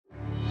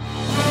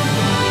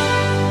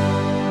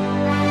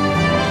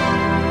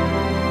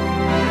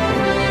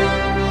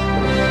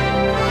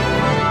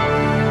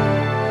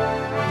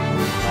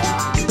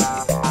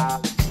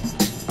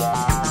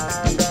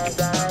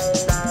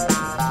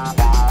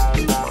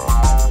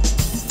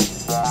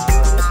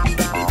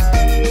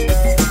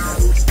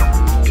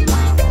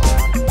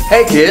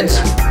Hey kids,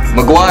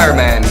 McGuire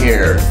Man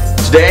here.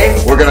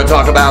 Today we're going to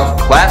talk about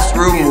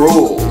classroom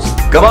rules.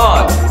 Come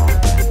on!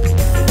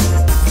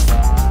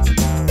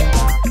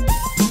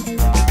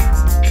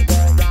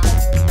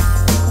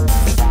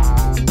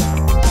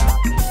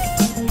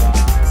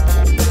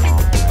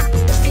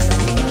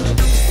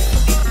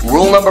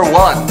 Rule number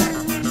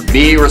 1,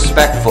 be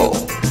respectful.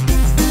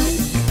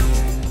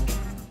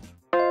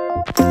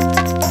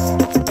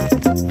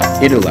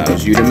 It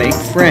allows you to make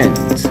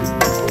friends.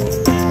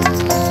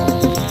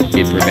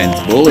 It prevents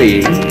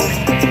bullying.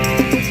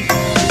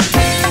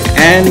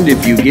 And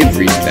if you give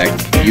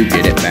respect, you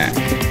get it back.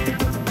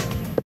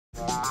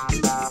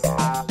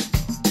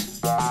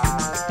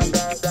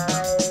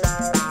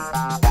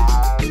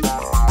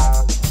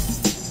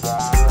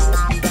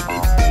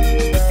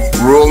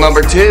 Rule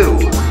number 2,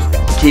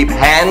 keep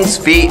hands,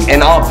 feet,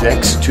 and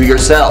objects to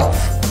yourself.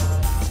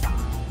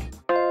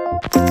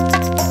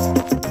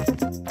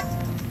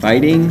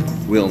 Fighting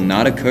will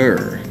not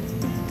occur.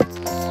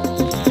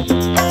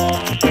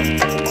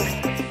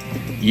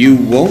 You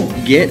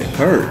won't get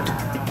hurt.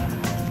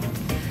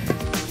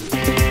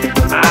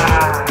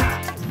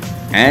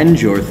 And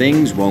your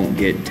things won't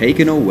get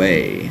taken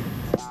away.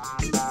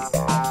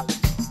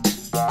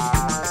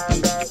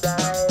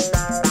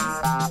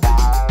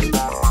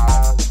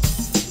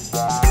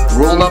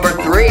 Rule number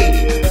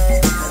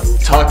 3,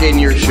 tuck in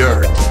your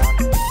shirt.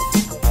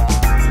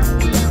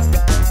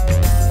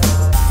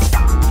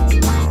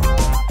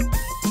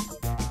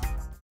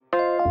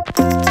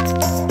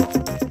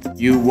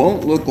 You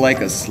won't look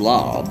like a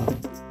slob.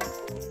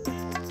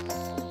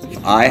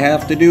 If I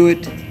have to do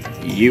it,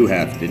 you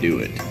have to do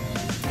it.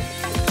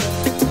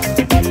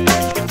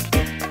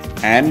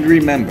 And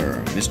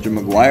remember, Mr.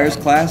 McGuire's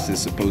class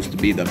is supposed to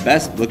be the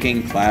best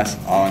looking class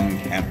on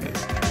campus.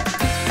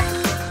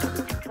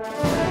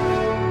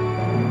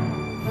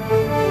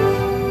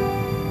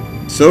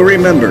 So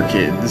remember,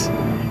 kids,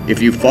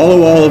 if you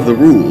follow all of the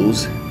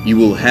rules, you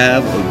will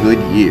have a good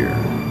year.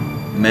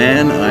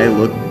 Man, I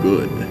look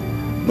good.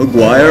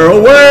 McGuire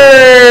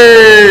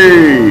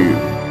away!